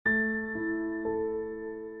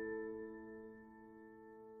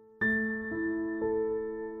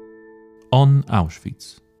on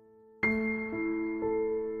Auschwitz.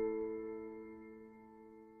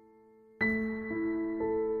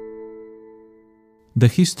 The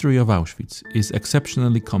history of Auschwitz is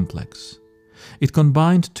exceptionally complex. It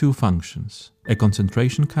combined two functions, a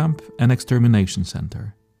concentration camp and extermination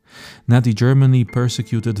center. Nazi Germany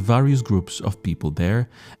persecuted various groups of people there,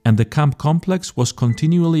 and the camp complex was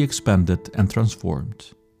continually expanded and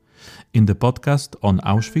transformed. In the podcast on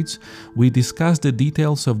Auschwitz, we discuss the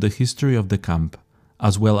details of the history of the camp,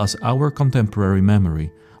 as well as our contemporary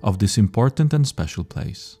memory of this important and special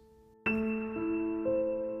place.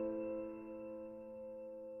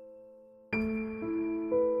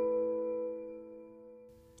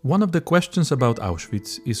 One of the questions about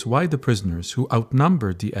Auschwitz is why the prisoners who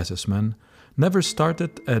outnumbered the SS men never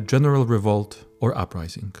started a general revolt or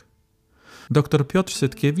uprising. Dr. Piotr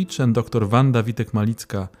Setkiewicz and Dr. Wanda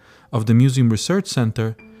Witek-Malicka of the Museum Research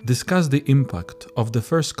Center discuss the impact of the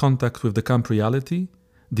first contact with the camp reality,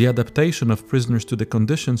 the adaptation of prisoners to the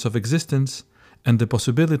conditions of existence, and the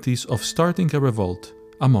possibilities of starting a revolt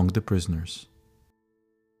among the prisoners.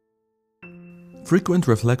 Frequent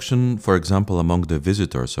reflection, for example among the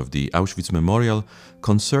visitors of the Auschwitz Memorial,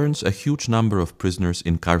 concerns a huge number of prisoners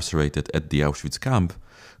incarcerated at the Auschwitz camp,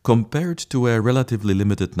 compared to a relatively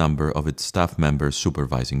limited number of its staff members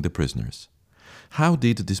supervising the prisoners. How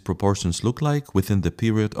did these proportions look like within the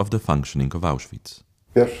period of the functioning of Auschwitz?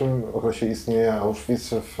 W pierwszym okresie istnienia Auschwitz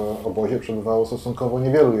w obozie przebywało stosunkowo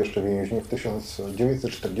niewielu jeszcze więźniów. W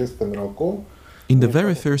 1940 roku In the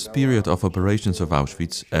very first period of operations of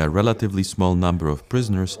Auschwitz, a relatively small number of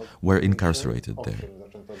prisoners were incarcerated there.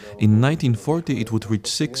 In 1940 it would reach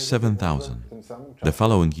 6,000–7,000. The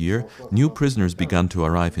following year, new prisoners began to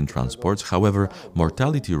arrive in transports, however,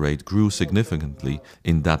 mortality rate grew significantly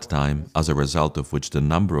in that time, as a result of which the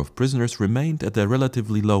number of prisoners remained at a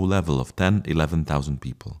relatively low level of 10–11,000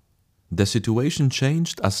 people. The situation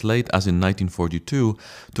changed as late as in 1942,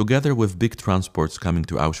 together with big transports coming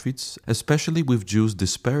to Auschwitz, especially with Jews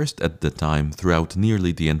dispersed at the time throughout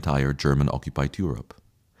nearly the entire German-occupied Europe.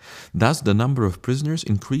 Thus, the number of prisoners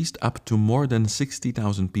increased up to more than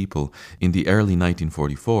 60,000 people in the early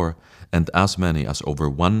 1944 and as many as over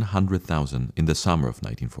 100,000 in the summer of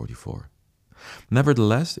 1944.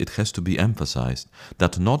 Nevertheless, it has to be emphasized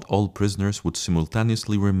that not all prisoners would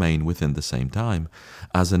simultaneously remain within the same time,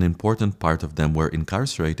 as an important part of them were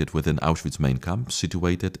incarcerated within Auschwitz main camp,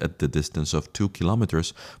 situated at the distance of 2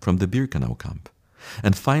 kilometers from the Birkenau camp.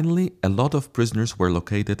 And finally, a lot of prisoners were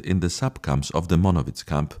located in the sub-camps of the Monowitz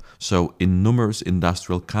camp, so in numerous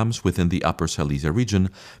industrial camps within the Upper Silesia region,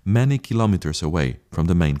 many kilometers away from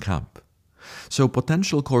the main camp. So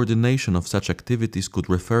potential coordination of such activities could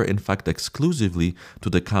refer in fact exclusively to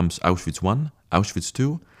the camps Auschwitz I, Auschwitz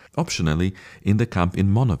II, optionally in the camp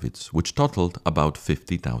in Monowitz, which totaled about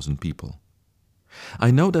 50,000 people.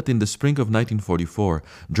 I know that in the spring of 1944,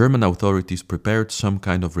 German authorities prepared some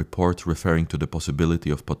kind of report referring to the possibility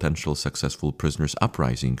of potential successful prisoners'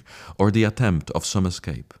 uprising or the attempt of some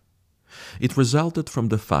escape. It resulted from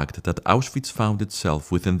the fact that Auschwitz found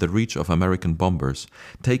itself within the reach of American bombers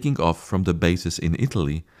taking off from the bases in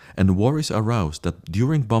Italy, and worries aroused that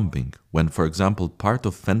during bombing, when for example part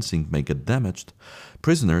of fencing may get damaged,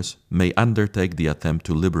 prisoners may undertake the attempt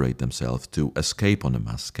to liberate themselves, to escape on a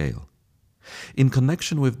mass scale. In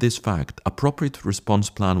connection with this fact, appropriate response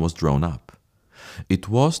plan was drawn up. It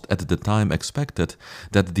was at the time expected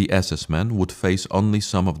that the SS men would face only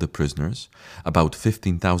some of the prisoners, about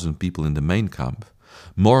 15,000 people in the main camp,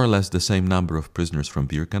 more or less the same number of prisoners from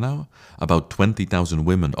Birkenau, about 20,000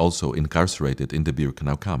 women also incarcerated in the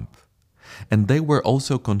Birkenau camp. And they were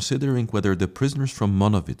also considering whether the prisoners from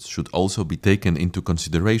Monowitz should also be taken into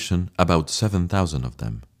consideration, about 7,000 of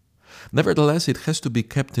them. Nevertheless, it has to be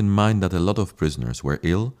kept in mind that a lot of prisoners were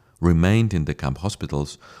ill, remained in the camp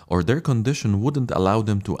hospitals, or their condition wouldn't allow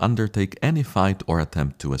them to undertake any fight or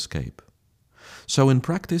attempt to escape. So in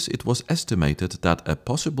practice, it was estimated that a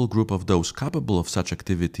possible group of those capable of such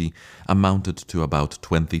activity amounted to about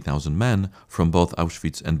 20,000 men from both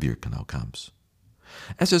Auschwitz and Birkenau camps.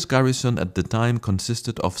 SS garrison at the time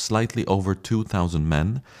consisted of slightly over 2,000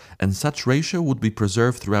 men, and such ratio would be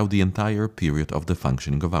preserved throughout the entire period of the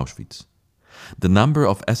functioning of Auschwitz. The number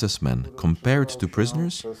of SS men compared to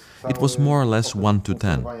prisoners, it was more or less 1 to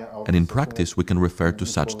 10, and in practice we can refer to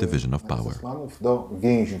such division of power. Do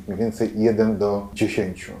więźniów, mniej więcej 1 do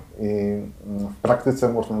 10. I w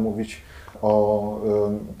praktyce można mówić o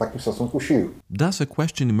takim stosunku sił. Thus a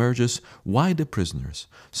question emerges why the prisoners,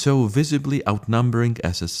 so visibly outnumbering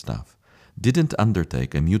SS staff, didn't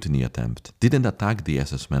undertake a mutiny attempt, didn't attack the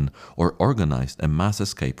SS men, or organized a mass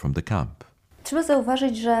escape from the camp. Trzeba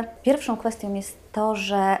zauważyć, że pierwszą kwestią jest to,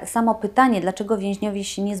 że samo pytanie, dlaczego więźniowie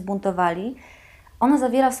się nie zbuntowali, ono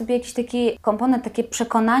zawiera w sobie jakiś taki komponent, takie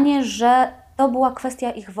przekonanie, że to była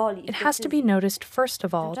kwestia ich woli. It has to be noticed, first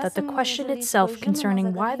of all, that the question itself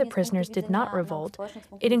concerning why the prisoners did not revolt,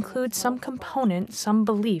 it includes some component, some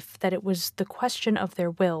belief that it was the question of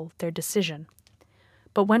their will, their decision.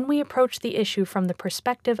 But when we approach the issue from the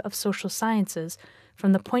perspective of social sciences,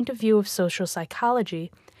 from the point of view of social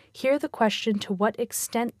psychology, here the question to what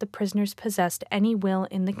extent the prisoners possessed any will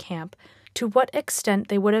in the camp, to what extent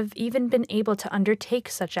they would have even been able to undertake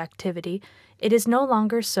such activity, it is no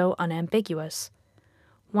longer so unambiguous.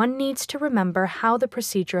 One needs to remember how the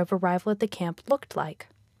procedure of arrival at the camp looked like.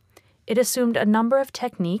 It assumed a number of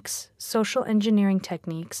techniques, social engineering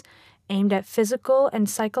techniques, aimed at physical and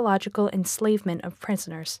psychological enslavement of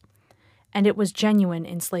prisoners, and it was genuine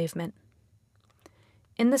enslavement.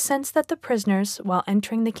 In the sense that the prisoners, while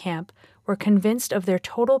entering the camp, were convinced of their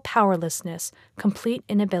total powerlessness, complete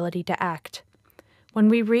inability to act. When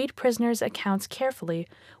we read prisoners' accounts carefully,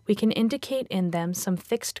 we can indicate in them some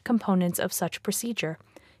fixed components of such procedure.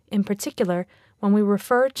 In particular, when we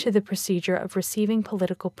refer to the procedure of receiving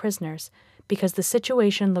political prisoners, because the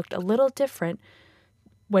situation looked a little different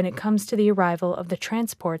when it comes to the arrival of the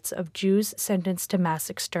transports of Jews sentenced to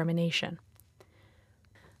mass extermination.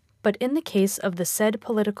 But in the case of the said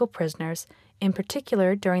political prisoners, in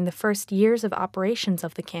particular during the first years of operations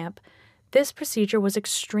of the camp, this procedure was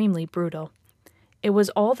extremely brutal. It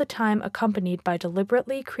was all the time accompanied by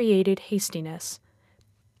deliberately created hastiness.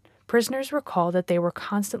 Prisoners recall that they were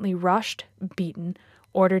constantly rushed, beaten,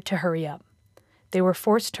 ordered to hurry up. They were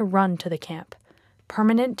forced to run to the camp.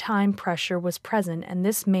 Permanent time pressure was present, and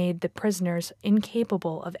this made the prisoners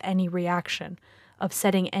incapable of any reaction, of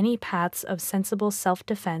setting any paths of sensible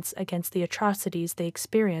self-defense against the atrocities they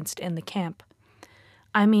experienced in the camp.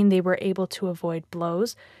 I mean, they were able to avoid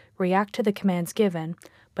blows, react to the commands given,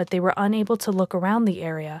 but they were unable to look around the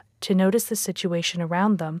area, to notice the situation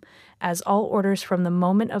around them, as all orders from the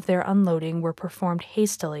moment of their unloading were performed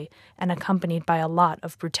hastily and accompanied by a lot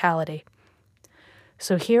of brutality.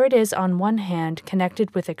 So here it is on one hand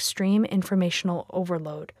connected with extreme informational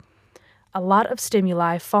overload, a lot of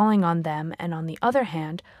stimuli falling on them, and on the other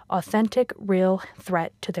hand, authentic, real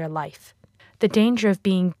threat to their life. The danger of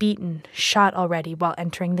being beaten, shot already while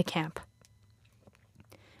entering the camp.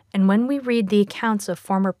 And when we read the accounts of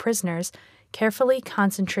former prisoners, carefully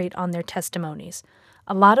concentrate on their testimonies.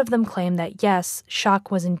 A lot of them claim that yes,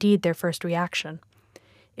 shock was indeed their first reaction.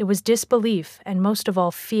 It was disbelief, and most of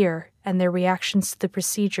all fear, and their reactions to the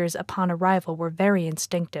procedures upon arrival were very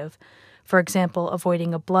instinctive. For example,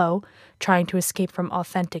 avoiding a blow, trying to escape from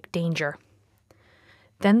authentic danger.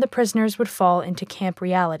 Then the prisoners would fall into camp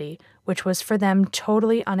reality, which was for them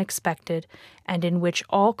totally unexpected, and in which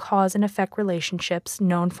all cause and effect relationships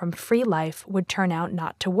known from free life would turn out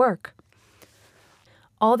not to work.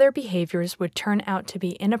 All their behaviors would turn out to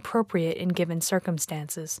be inappropriate in given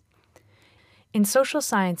circumstances. In social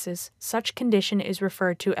sciences, such condition is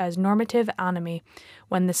referred to as normative anomie,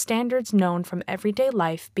 when the standards known from everyday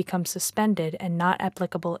life become suspended and not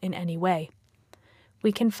applicable in any way.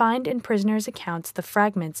 We can find in prisoners' accounts the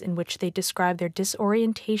fragments in which they describe their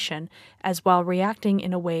disorientation as while reacting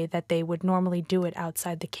in a way that they would normally do it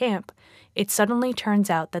outside the camp, it suddenly turns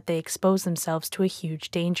out that they expose themselves to a huge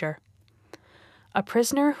danger. A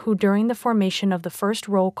prisoner who during the formation of the first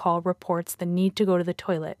roll call reports the need to go to the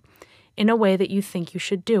toilet, in a way that you think you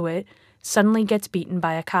should do it, suddenly gets beaten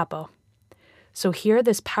by a capo. So here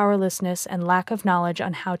this powerlessness and lack of knowledge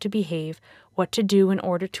on how to behave, what to do in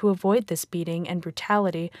order to avoid this beating and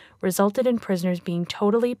brutality, resulted in prisoners being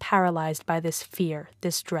totally paralyzed by this fear,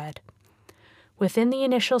 this dread. Within the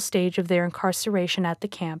initial stage of their incarceration at the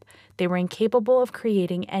camp, they were incapable of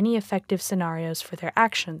creating any effective scenarios for their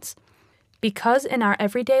actions. Because in our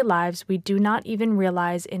everyday lives we do not even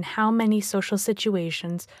realize in how many social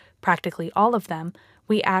situations, practically all of them,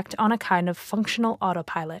 we act on a kind of functional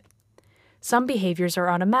autopilot. Some behaviors are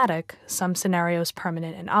automatic, some scenarios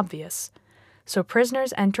permanent and obvious. So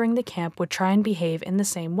prisoners entering the camp would try and behave in the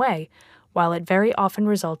same way, while it very often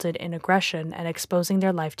resulted in aggression and exposing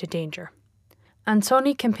their life to danger.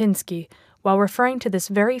 Antoni Kempinski, while referring to this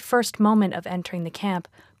very first moment of entering the camp,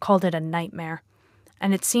 called it a nightmare.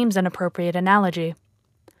 And it seems an appropriate analogy.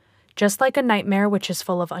 Just like a nightmare which is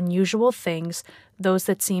full of unusual things, those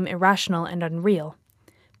that seem irrational and unreal.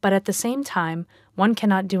 But at the same time, one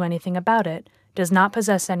cannot do anything about it, does not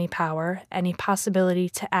possess any power, any possibility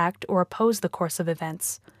to act or oppose the course of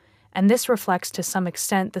events. And this reflects to some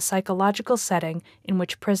extent the psychological setting in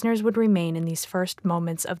which prisoners would remain in these first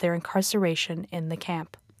moments of their incarceration in the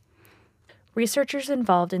camp. Researchers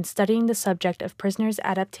involved in studying the subject of prisoners'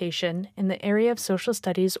 adaptation in the area of social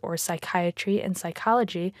studies or psychiatry and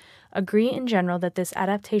psychology agree in general that this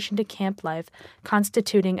adaptation to camp life,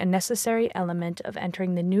 constituting a necessary element of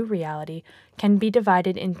entering the new reality, can be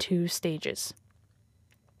divided in 2 stages.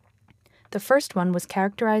 The first one was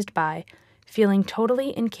characterized by feeling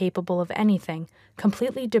totally incapable of anything,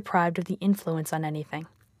 completely deprived of the influence on anything.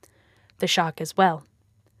 The shock as well.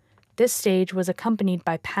 This stage was accompanied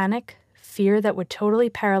by panic, fear that would totally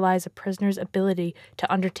paralyze a prisoner's ability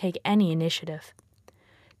to undertake any initiative.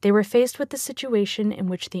 They were faced with the situation in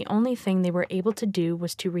which the only thing they were able to do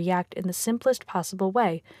was to react in the simplest possible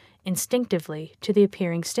way, instinctively, to the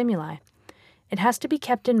appearing stimuli. It has to be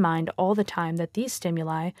kept in mind all the time that these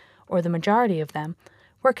stimuli, or the majority of them,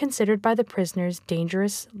 were considered by the prisoners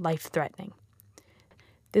dangerous, life-threatening.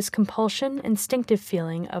 This compulsion, instinctive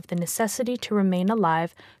feeling of the necessity to remain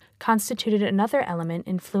alive constituted another element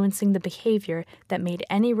influencing the behavior that made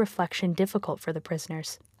any reflection difficult for the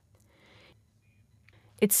prisoners.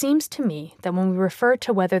 It seems to me that when we refer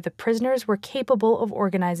to whether the prisoners were capable of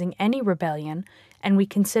organizing any rebellion, and we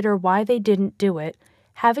consider why they didn't do it,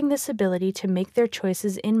 having this ability to make their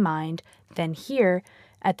choices in mind, then here,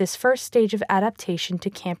 at this first stage of adaptation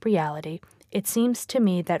to camp reality, it seems to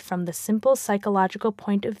me that from the simple psychological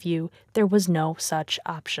point of view, there was no such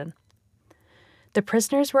option. The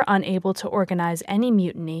prisoners were unable to organize any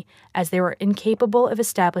mutiny as they were incapable of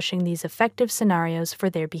establishing these effective scenarios for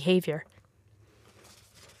their behavior.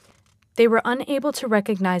 They were unable to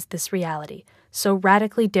recognize this reality, so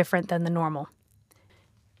radically different than the normal.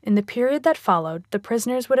 In the period that followed, the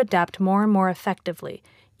prisoners would adapt more and more effectively,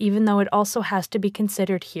 even though it also has to be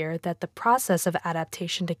considered here that the process of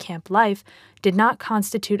adaptation to camp life did not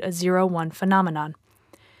constitute a 0-1 phenomenon.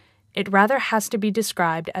 It rather has to be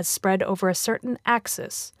described as spread over a certain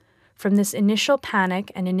axis, from this initial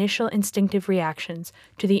panic and initial instinctive reactions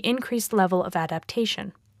to the increased level of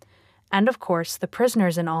adaptation. And of course, the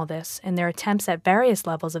prisoners in all this, in their attempts at various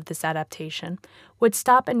levels of this adaptation, would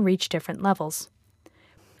stop and reach different levels.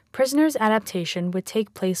 Prisoners' adaptation would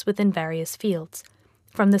take place within various fields,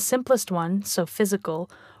 from the simplest one, so physical,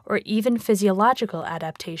 or even physiological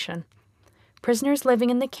adaptation. Prisoners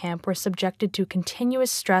living in the camp were subjected to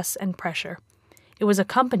continuous stress and pressure. It was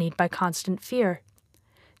accompanied by constant fear.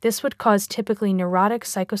 This would cause typically neurotic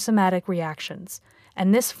psychosomatic reactions,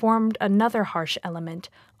 and this formed another harsh element,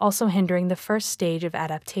 also hindering the first stage of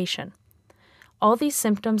adaptation. All these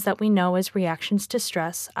symptoms that we know as reactions to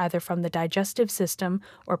stress, either from the digestive system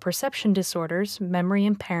or perception disorders, memory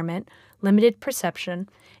impairment, limited perception,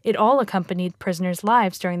 it all accompanied prisoners'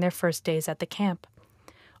 lives during their first days at the camp.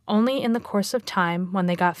 Only in the course of time, when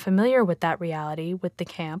they got familiar with that reality, with the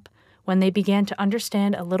camp, when they began to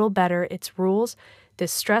understand a little better its rules,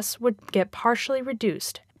 this stress would get partially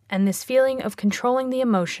reduced, and this feeling of controlling the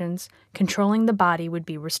emotions, controlling the body would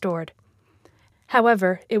be restored.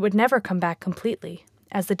 However, it would never come back completely,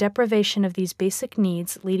 as the deprivation of these basic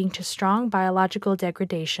needs leading to strong biological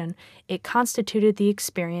degradation, it constituted the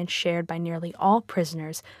experience shared by nearly all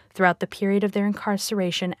prisoners throughout the period of their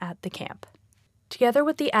incarceration at the camp. Together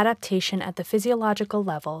with the adaptation at the physiological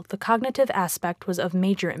level, the cognitive aspect was of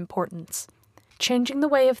major importance, changing the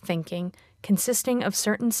way of thinking, consisting of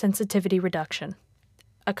certain sensitivity reduction.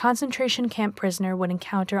 A concentration camp prisoner would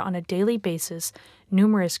encounter on a daily basis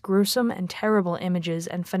numerous gruesome and terrible images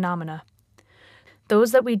and phenomena.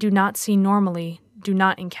 Those that we do not see normally do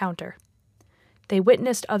not encounter. They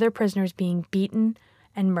witnessed other prisoners being beaten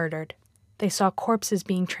and murdered. They saw corpses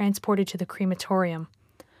being transported to the crematorium.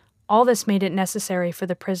 All this made it necessary for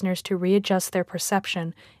the prisoners to readjust their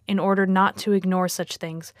perception in order not to ignore such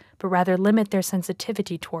things, but rather limit their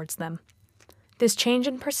sensitivity towards them. This change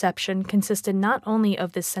in perception consisted not only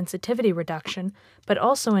of this sensitivity reduction, but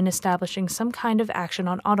also in establishing some kind of action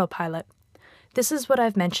on autopilot. This is what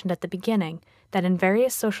I've mentioned at the beginning, that in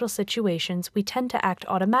various social situations we tend to act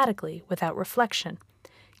automatically, without reflection.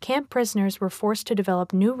 Camp prisoners were forced to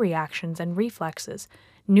develop new reactions and reflexes,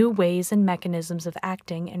 new ways and mechanisms of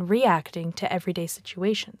acting and reacting to everyday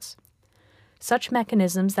situations. Such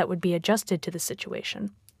mechanisms that would be adjusted to the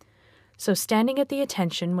situation. So standing at the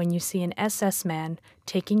attention when you see an SS man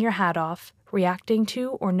taking your hat off, reacting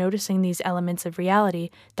to or noticing these elements of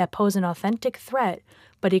reality that pose an authentic threat,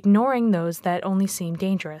 but ignoring those that only seem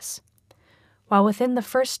dangerous. While within the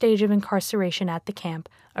first stage of incarceration at the camp,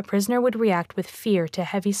 a prisoner would react with fear to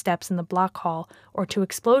heavy steps in the block hall or to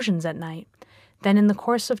explosions at night, then in the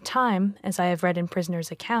course of time, as I have read in prisoners'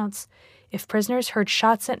 accounts, if prisoners heard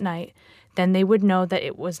shots at night, then they would know that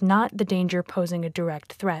it was not the danger posing a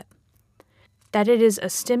direct threat. That it is a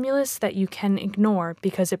stimulus that you can ignore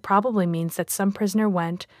because it probably means that some prisoner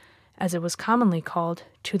went, as it was commonly called,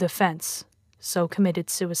 to the fence, so committed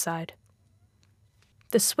suicide.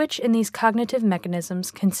 The switch in these cognitive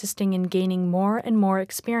mechanisms consisting in gaining more and more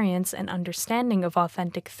experience and understanding of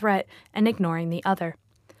authentic threat and ignoring the other.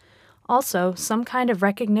 Also, some kind of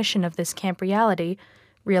recognition of this camp reality,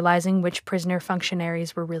 realizing which prisoner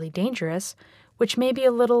functionaries were really dangerous, which may be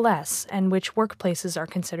a little less, and which workplaces are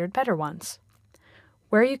considered better ones.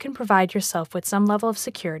 Where you can provide yourself with some level of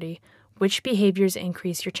security, which behaviors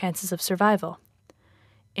increase your chances of survival.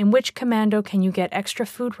 In which commando can you get extra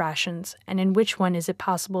food rations, and in which one is it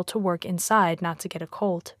possible to work inside not to get a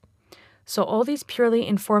cold? So all these purely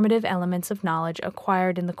informative elements of knowledge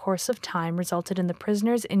acquired in the course of time resulted in the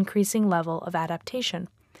prisoner's increasing level of adaptation.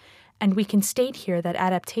 And we can state here that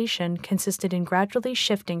adaptation consisted in gradually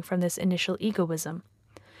shifting from this initial egoism.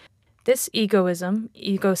 This egoism,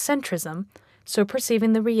 egocentrism, so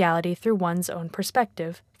perceiving the reality through one's own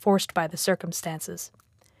perspective, forced by the circumstances.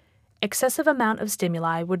 Excessive amount of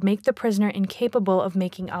stimuli would make the prisoner incapable of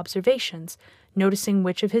making observations, noticing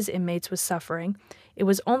which of his inmates was suffering. It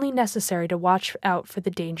was only necessary to watch out for the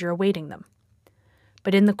danger awaiting them.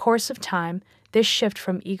 But in the course of time, this shift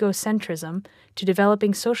from egocentrism to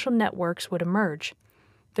developing social networks would emerge.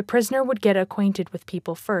 The prisoner would get acquainted with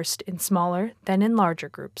people first in smaller, then in larger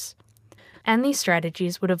groups. And these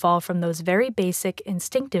strategies would evolve from those very basic,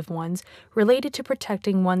 instinctive ones related to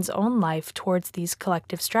protecting one's own life towards these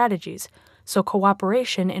collective strategies, so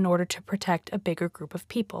cooperation in order to protect a bigger group of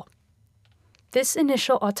people. This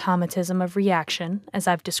initial automatism of reaction, as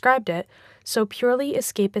I've described it, so purely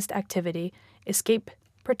escapist activity, escape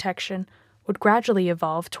protection, would gradually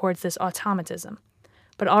evolve towards this automatism,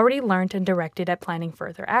 but already learnt and directed at planning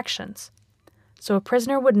further actions. So a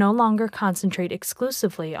prisoner would no longer concentrate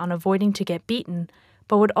exclusively on avoiding to get beaten,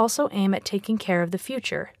 but would also aim at taking care of the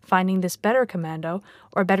future, finding this better commando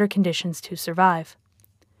or better conditions to survive.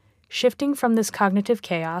 Shifting from this cognitive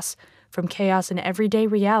chaos, from chaos in everyday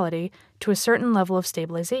reality, to a certain level of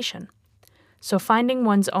stabilization. So finding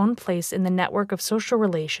one's own place in the network of social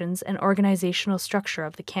relations and organizational structure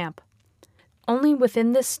of the camp. Only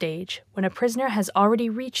within this stage, when a prisoner has already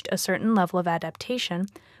reached a certain level of adaptation,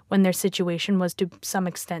 when their situation was to some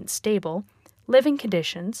extent stable, living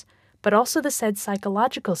conditions, but also the said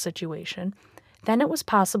psychological situation, then it was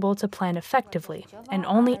possible to plan effectively, and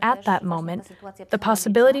only at that moment, the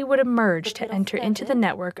possibility would emerge to enter into the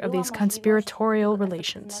network of these conspiratorial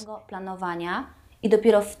relations. I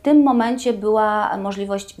dopiero w tym momencie była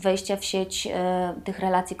możliwość wejścia w sieć tych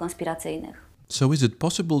relacji konspiracyjnych. So is it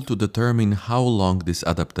possible to determine how long this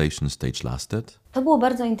adaptation stage lasted? To było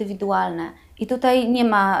bardzo indywidualne i tutaj nie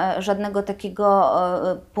ma żadnego takiego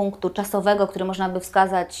punktu czasowego, który można by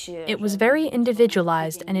wskazać. It was very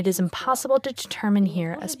individualized, and it is impossible to determine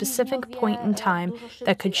here a specific point in time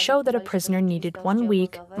that could show that a prisoner needed 1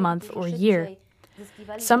 week, month, or year.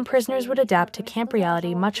 Some prisoners would adapt to camp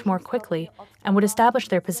reality much more quickly and would establish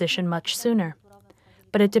their position much sooner.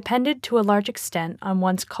 But it depended to a large extent on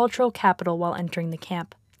one's cultural capital while entering the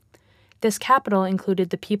camp. This capital included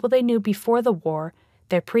the people they knew before the war,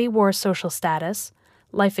 their pre-war social status,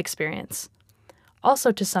 life experience.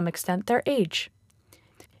 Also, to some extent, their age.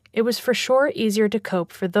 It was for sure easier to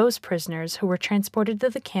cope for those prisoners who were transported to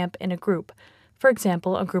the camp in a group, for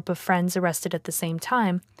example, a group of friends arrested at the same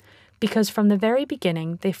time, because from the very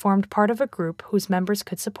beginning they formed part of a group whose members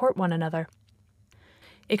could support one another.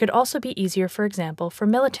 It could also be easier, for example, for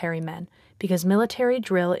military men, because military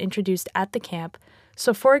drill introduced at the camp,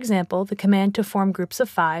 so for example, the command to form groups of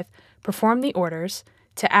 5, perform the orders,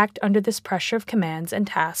 to act under this pressure of commands and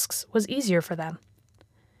tasks was easier for them.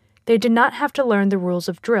 They did not have to learn the rules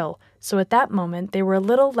of drill, so at that moment they were a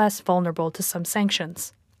little less vulnerable to some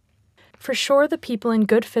sanctions. For sure, the people in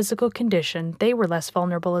good physical condition, they were less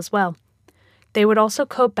vulnerable as well. They would also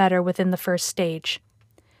cope better within the first stage.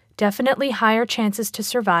 Definitely higher chances to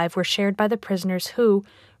survive were shared by the prisoners who,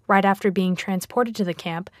 right after being transported to the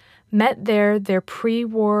camp, met their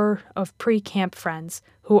pre-war of pre-camp friends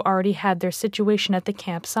who already had their situation at the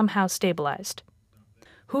camp somehow stabilized,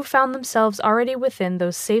 who found themselves already within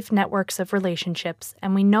those safe networks of relationships,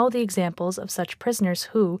 and we know the examples of such prisoners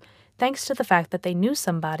who, thanks to the fact that they knew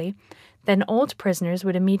somebody, then old prisoners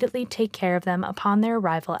would immediately take care of them upon their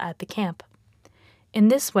arrival at the camp. In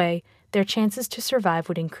this way, their chances to survive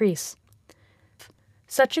would increase.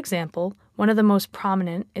 Such example, one of the most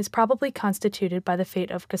prominent, is probably constituted by the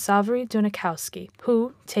fate of Ksawery Dunikowski,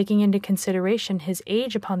 who, taking into consideration his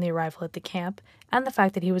age upon the arrival at the camp and the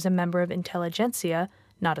fact that he was a member of intelligentsia,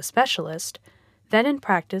 not a specialist, then in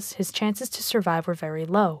practice his chances to survive were very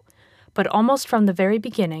low. but almost from the very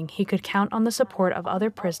beginning, he could count on the support of other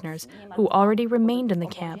prisoners who already remained in the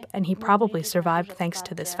camp, and he probably survived thanks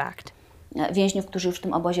to this fact. Więźniów, którzy już w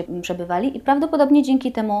tym obozie przebywali i prawdopodobnie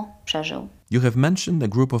dzięki temu przeżył. You have mentioned a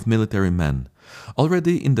group of military men.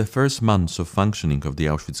 Already in the first months of functioning of the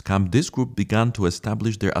Auschwitz camp, this group began to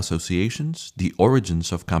establish their associations, the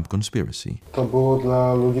origins of camp conspiracy. To było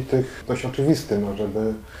dla ludzi tych dość oczywistym,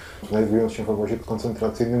 żeby znajdując się w obozie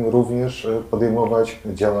koncentracyjnym również podejmować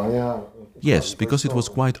działania. Yes, because it was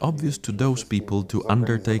quite obvious to those people to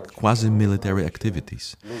undertake quasi-military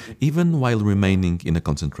activities, even while remaining in a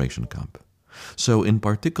concentration camp. So, in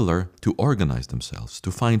particular, to organize themselves,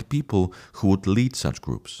 to find people who would lead such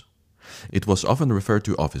groups. It was often referred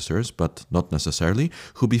to officers, but not necessarily,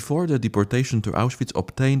 who before the deportation to Auschwitz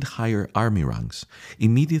obtained higher army ranks.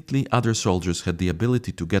 Immediately, other soldiers had the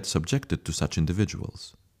ability to get subjected to such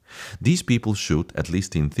individuals. These people should, at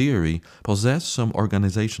least in theory, possess some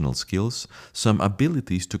organizational skills, some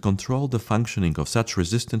abilities to control the functioning of such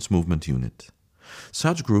resistance movement unit.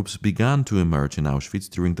 Such groups began to emerge in Auschwitz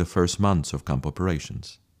during the first months of camp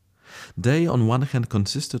operations. They, on one hand,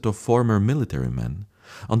 consisted of former military men.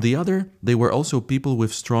 On the other, they were also people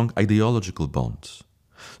with strong ideological bonds.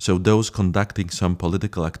 So those conducting some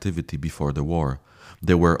political activity before the war.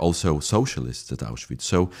 There were also socialists at Auschwitz,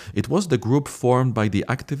 so it was the group formed by the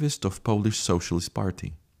activists of Polish Socialist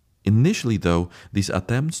Party. Initially, though, these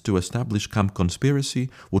attempts to establish camp conspiracy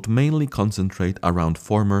would mainly concentrate around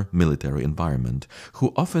former military environment,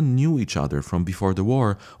 who often knew each other from before the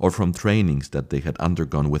war or from trainings that they had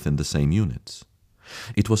undergone within the same units.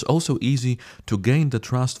 It was also easy to gain the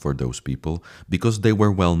trust for those people because they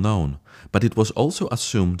were well known, but it was also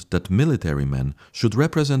assumed that military men should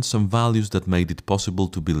represent some values that made it possible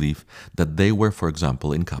to believe that they were, for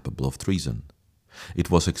example, incapable of treason. It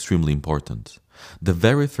was extremely important. The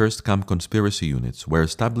very first camp conspiracy units were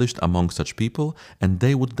established among such people, and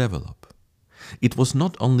they would develop. It was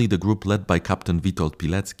not only the group led by Captain Witold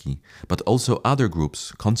Pilecki, but also other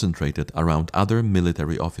groups concentrated around other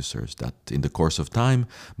military officers that, in the course of time,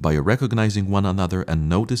 by recognizing one another and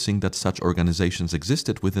noticing that such organizations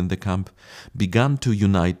existed within the camp, began to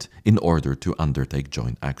unite in order to undertake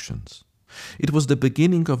joint actions. It was the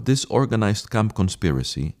beginning of this organized camp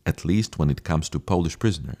conspiracy, at least when it comes to Polish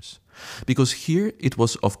prisoners. Because here it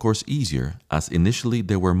was of course easier, as initially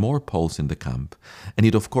there were more Poles in the camp, and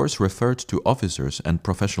it of course referred to officers and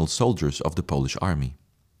professional soldiers of the Polish army.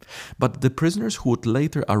 But the prisoners who would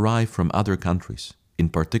later arrive from other countries, in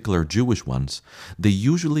particular Jewish ones, they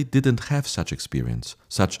usually didn't have such experience.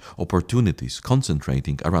 Such opportunities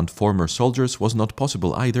concentrating around former soldiers was not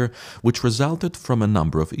possible either, which resulted from a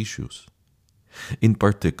number of issues. In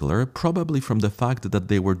particular, probably from the fact that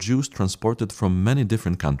they were Jews transported from many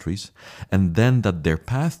different countries, and then that their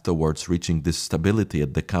path towards reaching this stability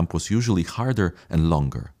at the camp was usually harder and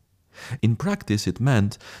longer. In practice, it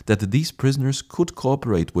meant that these prisoners could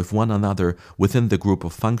cooperate with one another within the group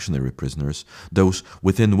of functionary prisoners, those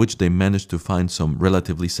within which they managed to find some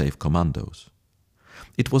relatively safe commandos.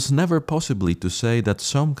 It was never possible to say that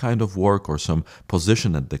some kind of work or some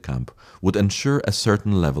position at the camp would ensure a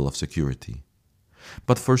certain level of security.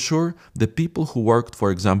 But for sure, the people who worked,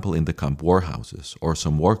 for example, in the camp warehouses or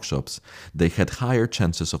some workshops, they had higher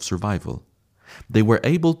chances of survival. They were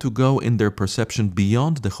able to go in their perception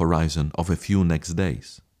beyond the horizon of a few next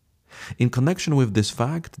days. In connection with this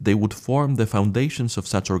fact, they would form the foundations of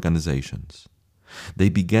such organizations. They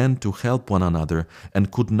began to help one another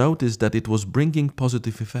and could notice that it was bringing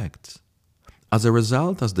positive effects. As a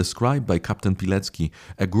result, as described by Captain Pilecki,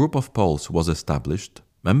 a group of Poles was established.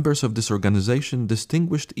 Members of this organization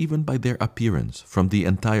distinguished even by their appearance from the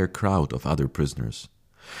entire crowd of other prisoners.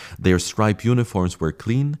 Their striped uniforms were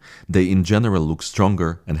clean, they in general looked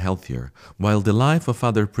stronger and healthier, while the life of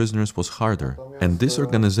other prisoners was harder, and this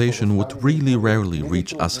organization would really rarely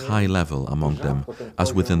reach as high level among them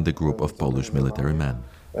as within the group of Polish military men.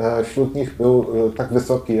 Wśród nich był tak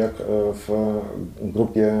wysoki jak w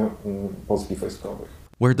grupie polskich wojskowych.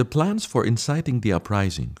 Were the plans for inciting the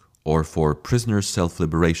uprising or for prisoners'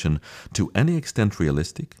 self-liberation to any extent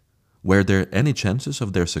realistic? Were there any chances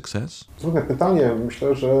of their success? Trudne pytanie.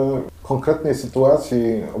 Myślę, że w konkretnej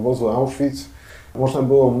sytuacji obozu Auschwitz można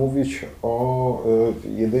było mówić o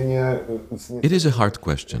jedynie... It is a hard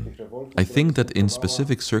question. I think that in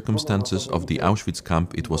specific circumstances of the Auschwitz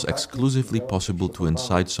camp it was exclusively possible to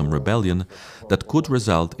incite some rebellion that could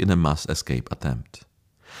result in a mass escape attempt.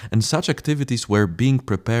 And such activities were being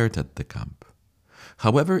prepared at the camp.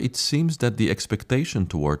 However, it seems that the expectation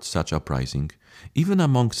towards such uprising, even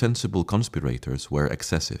among sensible conspirators, were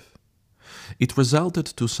excessive. It resulted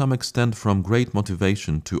to some extent from great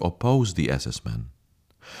motivation to oppose the SS men.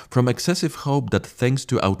 From excessive hope that thanks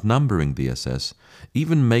to outnumbering the SS,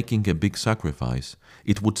 even making a big sacrifice,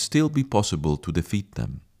 it would still be possible to defeat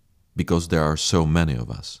them, because there are so many of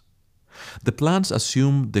us. The plans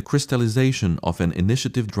assume the crystallization of an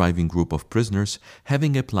initiative-driving group of prisoners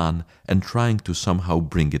having a plan and trying to somehow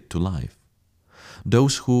bring it to life.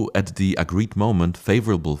 Those who, at the agreed moment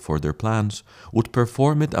favorable for their plans, would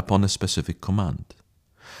perform it upon a specific command.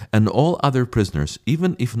 And all other prisoners,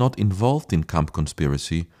 even if not involved in camp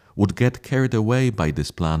conspiracy, would get carried away by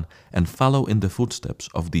this plan and follow in the footsteps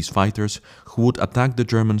of these fighters who would attack the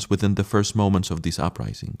Germans within the first moments of this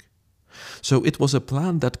uprising. So it was a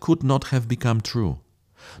plan that could not have become true.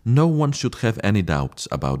 No one should have any doubts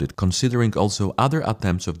about it, considering also other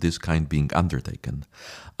attempts of this kind being undertaken,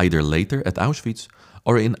 either later at Auschwitz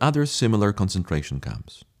or in other similar concentration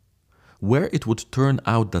camps. Where it would turn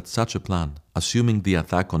out that such a plan, assuming the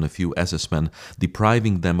attack on a few SS men,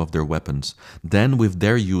 depriving them of their weapons, then with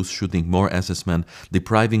their use shooting more SS men,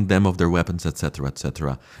 depriving them of their weapons, etc.,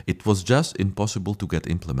 etc., it was just impossible to get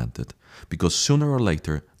implemented, because sooner or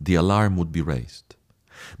later the alarm would be raised.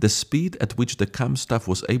 The speed at which the camp staff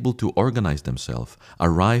was able to organize themselves,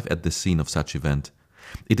 arrive at the scene of such event,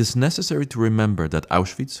 it is necessary to remember that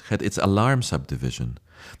Auschwitz had its alarm subdivision.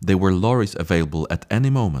 There were lorries available at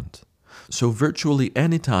any moment. So virtually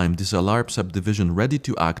any time this alarm subdivision ready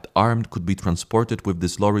to act armed could be transported with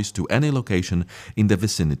these lorries to any location in the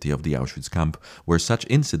vicinity of the Auschwitz camp where such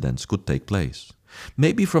incidents could take place.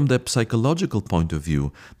 Maybe from the psychological point of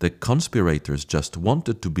view, the conspirators just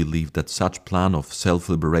wanted to believe that such plan of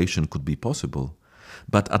self-liberation could be possible.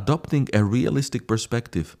 But adopting a realistic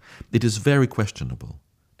perspective, it is very questionable.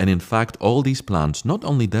 And in fact, all these plans, not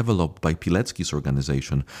only developed by Pilecki's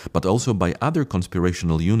organization, but also by other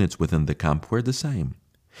conspirational units within the camp, were the same.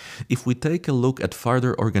 If we take a look at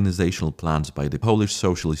further organizational plans by the Polish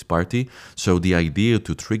Socialist Party, so the idea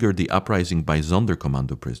to trigger the uprising by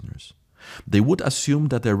Sonderkommando prisoners, they would assume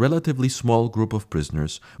that a relatively small group of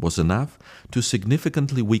prisoners was enough to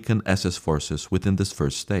significantly weaken SS forces within this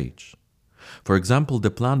first stage. For example,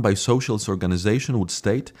 the plan by Socialist organization would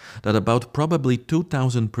state that about probably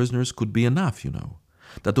 2,000 prisoners could be enough,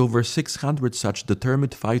 that over 600 such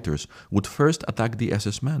determined fighters would first attack the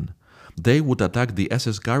SS men. They would attack the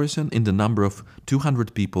SS garrison in the number of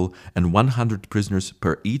 200 people, and 100 prisoners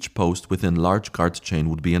per each post within large guard chain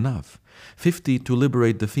would be enough. 50 to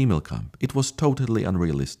liberate the female camp. It was totally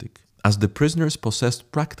unrealistic. As the prisoners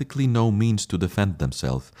possessed practically no means to defend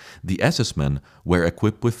themselves, the SS men were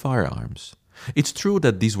equipped with firearms. It's true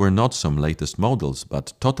that these were not some latest models,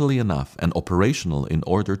 but totally enough and operational in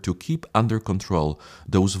order to keep under control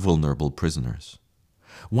those vulnerable prisoners.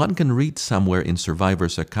 One can read somewhere in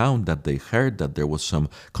survivors' account that they heard that there was some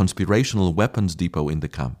conspirational weapons depot in the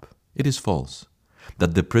camp. It is false.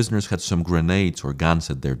 That the prisoners had some grenades or guns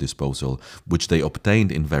at their disposal, which they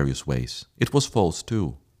obtained in various ways. It was false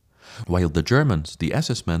too. While the Germans, the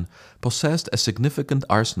SS men, possessed a significant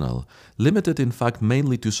arsenal, limited in fact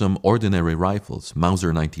mainly to some ordinary rifles,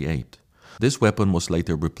 Mauser 98. This weapon was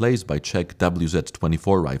later replaced by Czech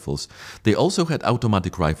WZ-24 rifles. They also had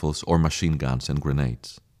automatic rifles or machine guns and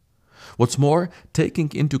grenades. What's more,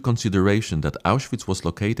 taking into consideration that Auschwitz was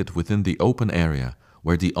located within the open area,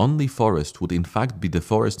 where the only forest would in fact be the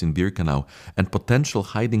forest in Birkenau and potential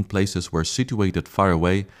hiding places were situated far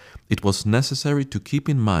away, it was necessary to keep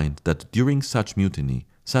in mind that during such mutiny,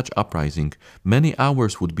 such uprising, many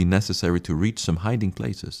hours would be necessary to reach some hiding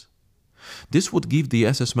places. This would give the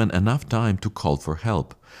SS men enough time to call for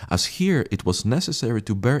help, as here it was necessary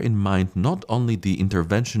to bear in mind not only the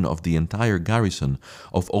intervention of the entire garrison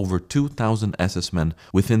of over 2,000 SS men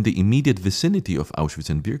within the immediate vicinity of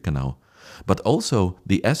Auschwitz and Birkenau, but also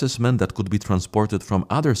the SS men that could be transported from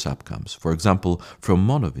other subcamps, for example from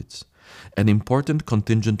Monowitz. An important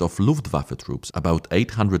contingent of Luftwaffe troops, about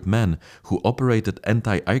 800 men who operated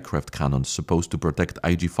anti-aircraft cannons supposed to protect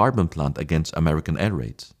IG Farben plant against American air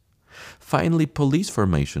raids. Finally, police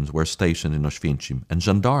formations were stationed in Oświęcim and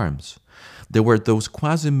gendarmes. There were those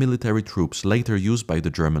quasi-military troops later used by the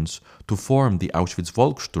Germans to form the Auschwitz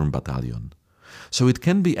Volkssturm Battalion. So it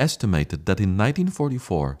can be estimated that in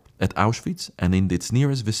 1944, at Auschwitz and in its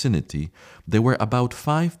nearest vicinity, there were about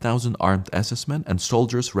 5,000 armed SS men and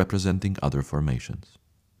soldiers representing other formations.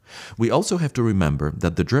 We also have to remember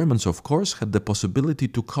that the Germans, of course, had the possibility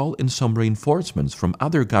to call in some reinforcements from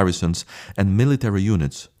other garrisons and military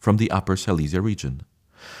units from the Upper Silesia region.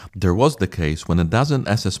 There was the case when a dozen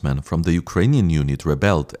SS men from the Ukrainian unit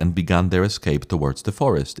rebelled and began their escape towards the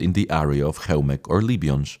forest in the area of Chełmek or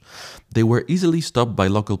Libionz. They were easily stopped by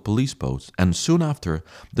local police posts, and soon after,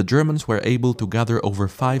 the Germans were able to gather over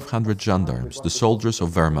 500 gendarmes, the soldiers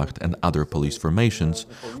of Wehrmacht and other police formations,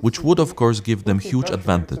 which would of course give them huge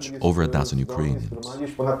advantage over a dozen Ukrainians.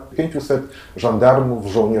 Ponad 500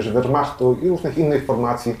 żandarmów, żołnierzy Wehrmachtu i różnych innych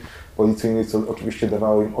formacji policyjnych, co oczywiście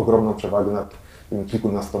dawało im ogromną przewagę nad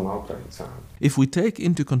kilkunastoma Ukraińcami. If we take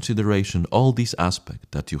into consideration all these aspects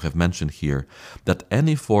that you have mentioned here, that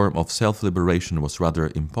any form of self-liberation was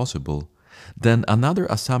rather impossible, then another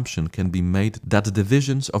assumption can be made that the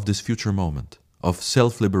visions of this future moment, of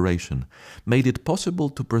self-liberation, made it possible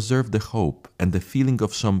to preserve the hope and the feeling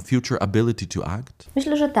of some future ability to act?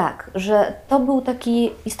 Myślę, że tak, że to był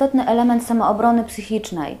taki istotny element samoobrony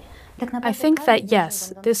psychicznej. I think that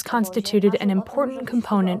yes, this constituted an important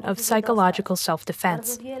component of psychological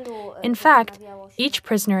self-defense. In fact, each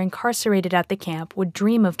prisoner incarcerated at the camp would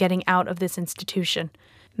dream of getting out of this institution.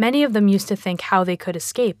 Many of them used to think how they could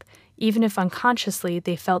escape, even if unconsciously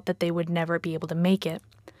they felt that they would never be able to make it.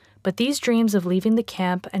 But these dreams of leaving the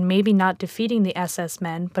camp and maybe not defeating the SS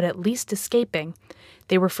men, but at least escaping,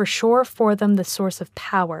 they were for sure for them the source of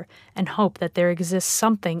power and hope that there exists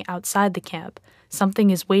something outside the camp. Something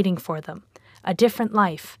is waiting for them, a different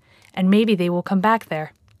life, and maybe they will come back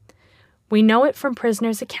there. We know it from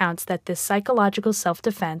prisoners' accounts that this psychological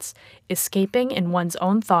self-defense, escaping in one's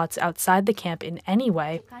own thoughts outside the camp in any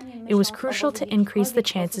way, it was crucial to increase the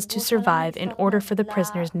chances to survive in order for the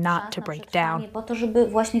prisoners not to break down. Po to, żeby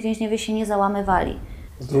właśnie więźniowie się nie załamywali.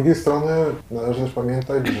 Z drugiej strony należy też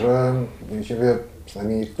pamiętać, że więźniowie,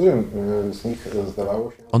 przynajmniej niektórym z nich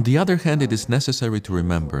zdawało się... On the other hand, it is necessary to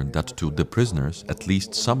remember that to the prisoners, at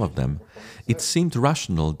least some of them, it seemed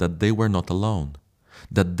rational that they were not alone,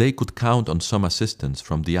 that they could count on some assistance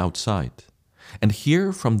from the outside. And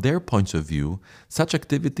here, from their points of view, such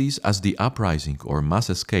activities as the uprising or mass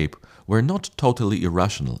escape were not totally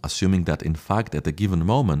irrational, assuming that in fact at a given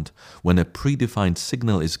moment, when a predefined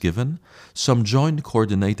signal is given, some joint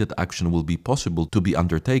coordinated action will be possible to be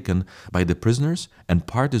undertaken by the prisoners and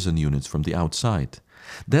partisan units from the outside.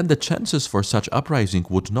 Then the chances for such uprising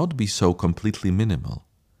would not be so completely minimal.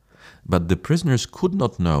 But the prisoners could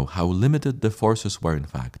not know how limited the forces were in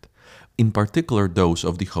fact, in particular those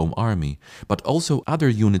of the Home Army, but also other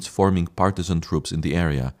units forming partisan troops in the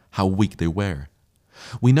area, how weak they were.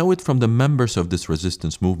 We know it from the members of this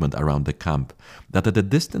resistance movement around the camp, that at a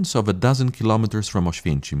distance of a dozen kilometers from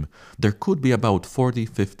Oświęcim, there could be about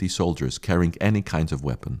 40-50 soldiers carrying any kinds of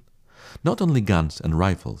weapon. Not only guns and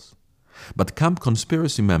rifles. But camp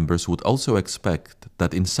conspiracy members would also expect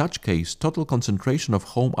that in such case total concentration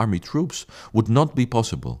of Home Army troops would not be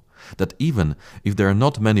possible, that even if there are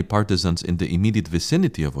not many partisans in the immediate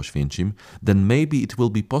vicinity of Oświęcim, then maybe it will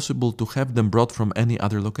be possible to have them brought from any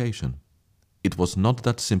other location. It was not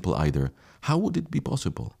that simple either. How would it be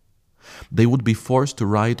possible? They would be forced to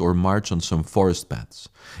ride or march on some forest paths.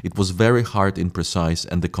 It was very hard and imprecise,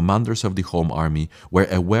 and the commanders of the Home Army were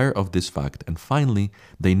aware of this fact, and finally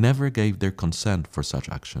they never gave their consent for such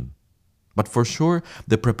action. But for sure,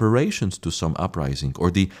 the preparations to some uprising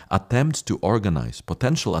or the attempts to organize,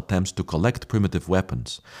 potential attempts to collect primitive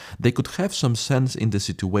weapons, they could have some sense in the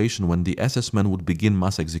situation when the SS men would begin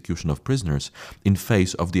mass execution of prisoners in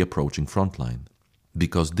face of the approaching front line.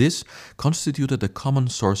 Because this constituted a common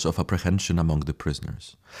source of apprehension among the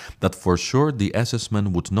prisoners, that for sure the SS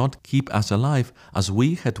men would not keep us alive as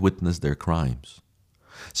we had witnessed their crimes.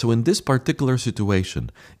 So in this particular situation,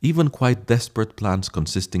 even quite desperate plans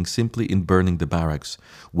consisting simply in burning the barracks,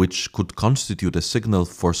 which could constitute a signal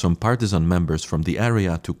for some partisan members from the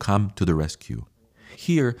area to come to the rescue.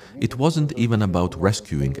 Here, it wasn't even about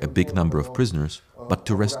rescuing a big number of prisoners, but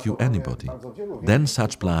to rescue anybody. Then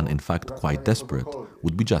such plan, in fact quite desperate,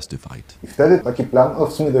 would be justified. I wtedy taki plan,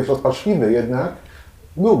 w sumie dość rozpaczliwy jednak,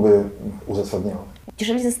 byłby uzasadniony.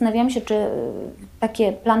 Jeżeli zastanawiamy się, czy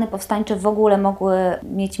takie plany powstańcze w ogóle mogły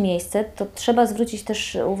mieć miejsce, to trzeba zwrócić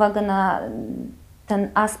też uwagę na ten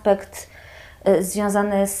aspekt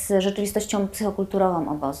związany z rzeczywistością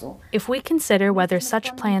psychokulturową obozu. If we consider whether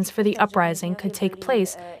such plans for the uprising could take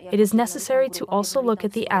place, it is necessary to also look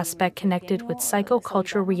at the aspect connected with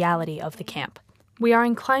psychocultural reality of the camp. We are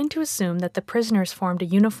inclined to assume that the prisoners formed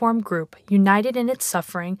a uniform group, united in its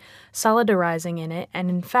suffering, solidarizing in it, and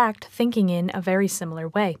in fact thinking in a very similar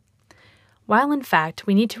way. While in fact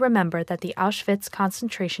we need to remember that the Auschwitz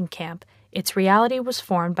concentration camp, its reality was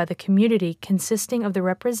formed by the community consisting of the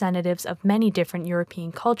representatives of many different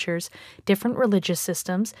European cultures, different religious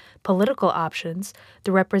systems, political options,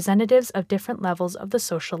 the representatives of different levels of the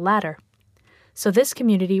social ladder. so this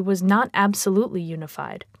community was not absolutely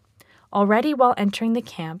unified. Already while entering the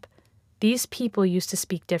camp, these people used to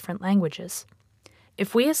speak different languages.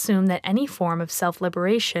 If we assume that any form of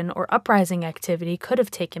self-liberation or uprising activity could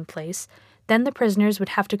have taken place, then the prisoners would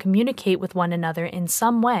have to communicate with one another in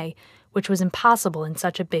some way, which was impossible in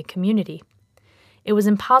such a big community. It was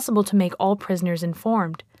impossible to make all prisoners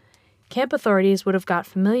informed. Camp authorities would have got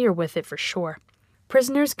familiar with it for sure.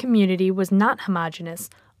 Prisoners' community was not homogeneous,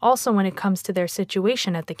 also when it comes to their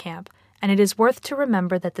situation at the camp, and it is worth to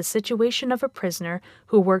remember that the situation of a prisoner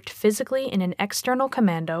who worked physically in an external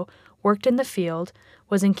commando, worked in the field,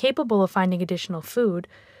 was incapable of finding additional food,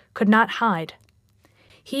 could not hide.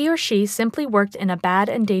 He or she simply worked in a bad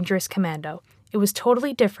and dangerous commando. It was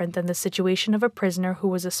totally different than the situation of a prisoner who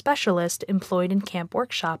was a specialist employed in camp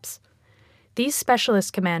workshops. These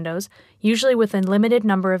specialist commandos, usually with a limited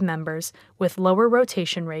number of members, with lower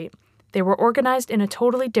rotation rate, they were organized in a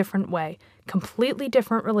totally different way. Completely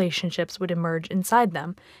different relationships would emerge inside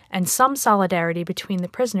them, and some solidarity between the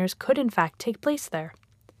prisoners could in fact take place there.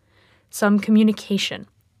 Some communication.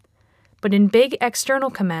 But in big external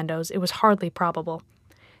commandos, it was hardly probable.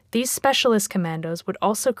 These specialist commandos would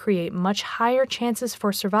also create much higher chances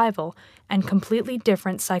for survival and completely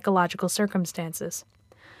different psychological circumstances.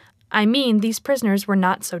 I mean, these prisoners were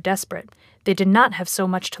not so desperate. They did not have so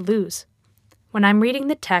much to lose. When I'm reading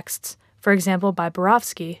the texts, for example by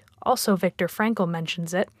Borowski, also Viktor Frankl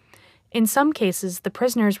mentions it, in some cases the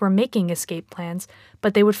prisoners were making escape plans,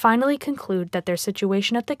 but they would finally conclude that their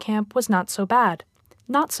situation at the camp was not so bad,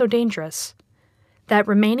 not so dangerous. That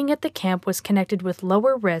remaining at the camp was connected with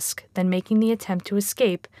lower risk than making the attempt to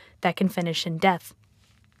escape that can finish in death.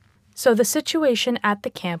 So the situation at the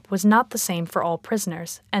camp was not the same for all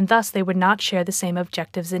prisoners, and thus they would not share the same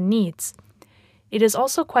objectives and needs. It is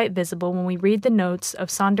also quite visible when we read the notes of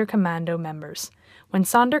Sonderkommando members. When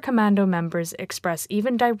Sonderkommando members express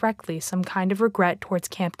even directly some kind of regret towards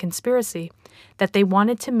camp conspiracy, that they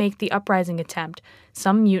wanted to make the uprising attempt,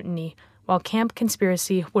 some mutiny, while camp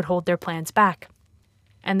conspiracy would hold their plans back.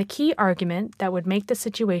 And the key argument that would make the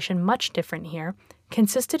situation much different here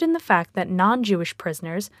consisted in the fact that non-Jewish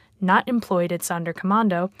prisoners, not employed at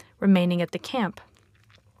Sonderkommando, remaining at the camp.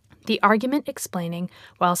 The argument explaining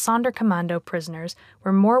while Sonderkommando prisoners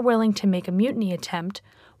were more willing to make a mutiny attempt,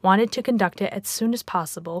 wanted to conduct it as soon as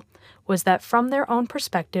possible, was that from their own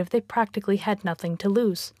perspective they practically had nothing to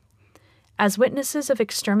lose. As witnesses of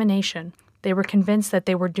extermination, they were convinced that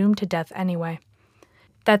they were doomed to death anyway.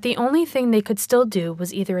 That the only thing they could still do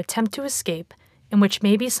was either attempt to escape, in which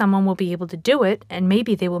maybe someone will be able to do it, and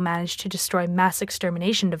maybe they will manage to destroy mass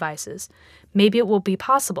extermination devices. Maybe it will be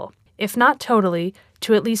possible, if not totally,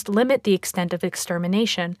 to at least limit the extent of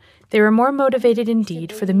extermination. They were more motivated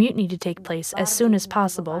indeed for the mutiny to take place as soon as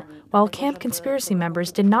possible, while camp conspiracy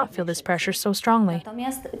members did not feel this pressure so strongly.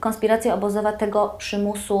 Natomiast konspiracja obozowa tego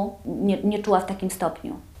przymusu nie czuła w takim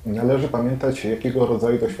stopniu. Należy pamiętać, jakiego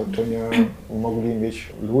rodzaju doświadczenia mogli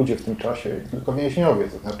mieć ludzie w tym czasie, tylko więźniowie,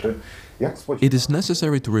 to znaczy It is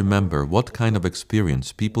necessary to remember what kind of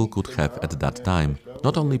experience people could have at that time,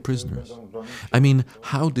 not only prisoners. I mean,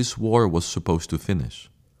 how this war was supposed to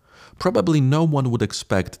finish. Probably no one would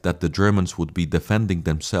expect that the Germans would be defending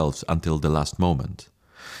themselves until the last moment.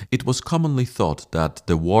 It was commonly thought that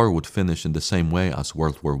the war would finish in the same way as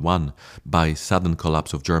World War I, by sudden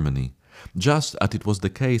collapse of Germany. Just as it was the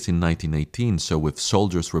case in 1918, so with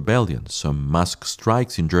soldiers' rebellion, some mass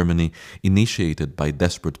strikes in Germany initiated by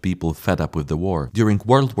desperate people fed up with the war, during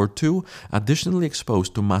World War II, additionally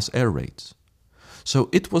exposed to mass air raids. So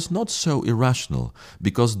it was not so irrational,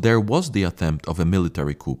 because there was the attempt of a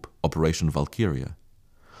military coup, Operation Valkyria.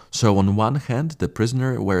 So on one hand, the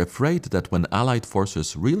prisoners were afraid that when Allied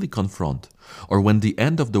forces really confront, or when the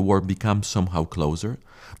end of the war becomes somehow closer,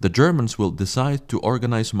 the Germans will decide to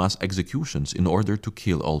organize mass executions in order to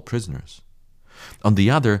kill all prisoners. On the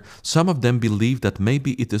other, some of them believe that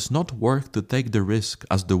maybe it is not worth to take the risk,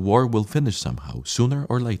 as the war will finish somehow, sooner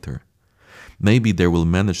or later. Maybe they will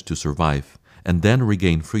manage to survive and then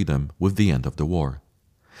regain freedom with the end of the war.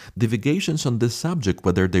 Divagations on this subject,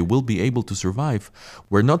 whether they will be able to survive,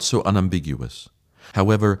 were not so unambiguous.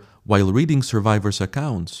 However, while reading survivors'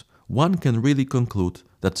 accounts, one can really conclude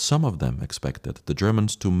that some of them expected the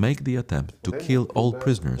Germans to make the attempt to kill all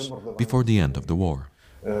prisoners before the end of the war.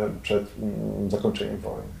 Przed zakończeniem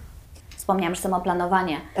wojny. Wspomniałam, że samo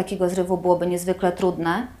planowanie takiego zrywu byłoby niezwykle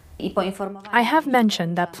trudne. I have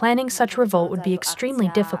mentioned that planning such revolt would be extremely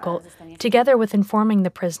difficult, together with informing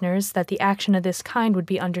the prisoners that the action of this kind would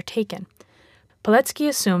be undertaken. Pilecki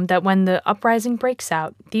assumed that when the uprising breaks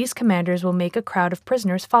out, these commanders will make a crowd of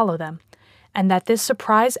prisoners follow them. and that this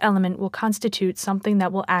surprise element will constitute something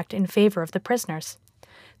that will act in favor of the prisoners.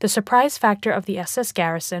 The surprise factor of the SS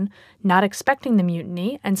garrison, not expecting the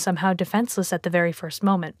mutiny and somehow defenseless at the very first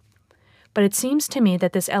moment. But it seems to me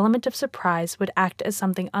that this element of surprise would act as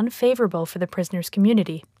something unfavorable for the prisoners'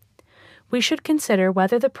 community. We should consider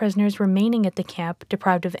whether the prisoners remaining at the camp,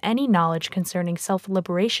 deprived of any knowledge concerning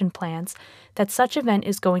self-liberation plans, that such event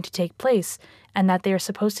is going to take place and that they are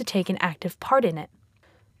supposed to take an active part in it.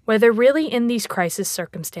 Whether really in these crisis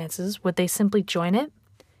circumstances would they simply join it?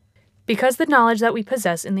 Because the knowledge that we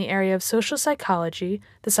possess in the area of social psychology,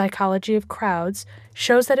 the psychology of crowds,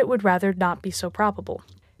 shows that it would rather not be so probable.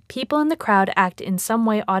 People in the crowd act in some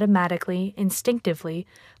way automatically, instinctively,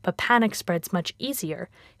 but panic spreads much easier,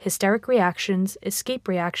 hysteric reactions, escape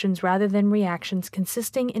reactions rather than reactions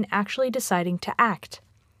consisting in actually deciding to act.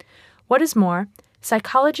 What is more,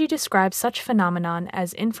 psychology describes such phenomenon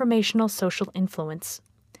as informational social influence.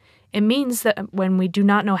 It means that when we do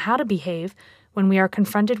not know how to behave, when we are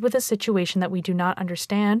confronted with a situation that we do not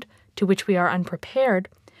understand, to which we are unprepared,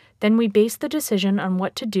 then we base the decision on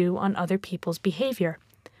what to do on other people's behavior.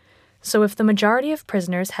 So if the majority of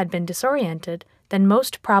prisoners had been disoriented, then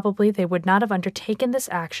most probably they would not have undertaken this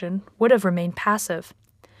action, would have remained passive.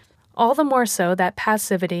 All the more so that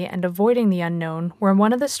passivity and avoiding the unknown were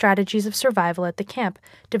one of the strategies of survival at the camp,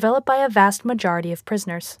 developed by a vast majority of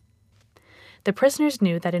prisoners. The prisoners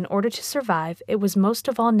knew that in order to survive, it was most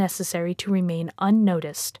of all necessary to remain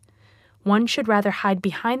unnoticed. One should rather hide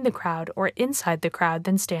behind the crowd or inside the crowd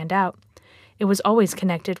than stand out. It was always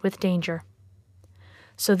connected with danger.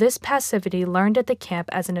 So this passivity learned at the camp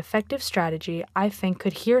as an effective strategy, I think,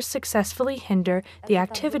 could here successfully hinder the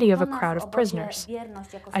activity of a crowd of prisoners.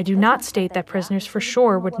 I do not state that prisoners for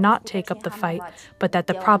sure would not take up the fight, but that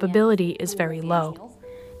the probability is very low.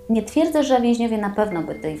 Nie twierdzę, że więźniowie na pewno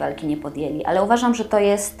by tej walki nie podjęli, ale uważam, że to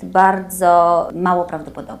jest bardzo mało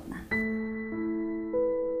prawdopodobne.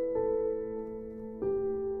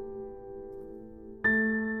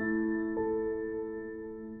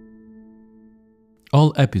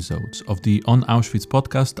 All episodes of the On Auschwitz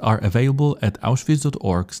podcast are available at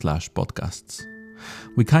auschwitz.org/podcasts.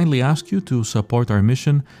 We kindly ask you to support our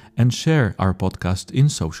mission and share our podcast in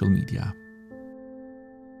social media.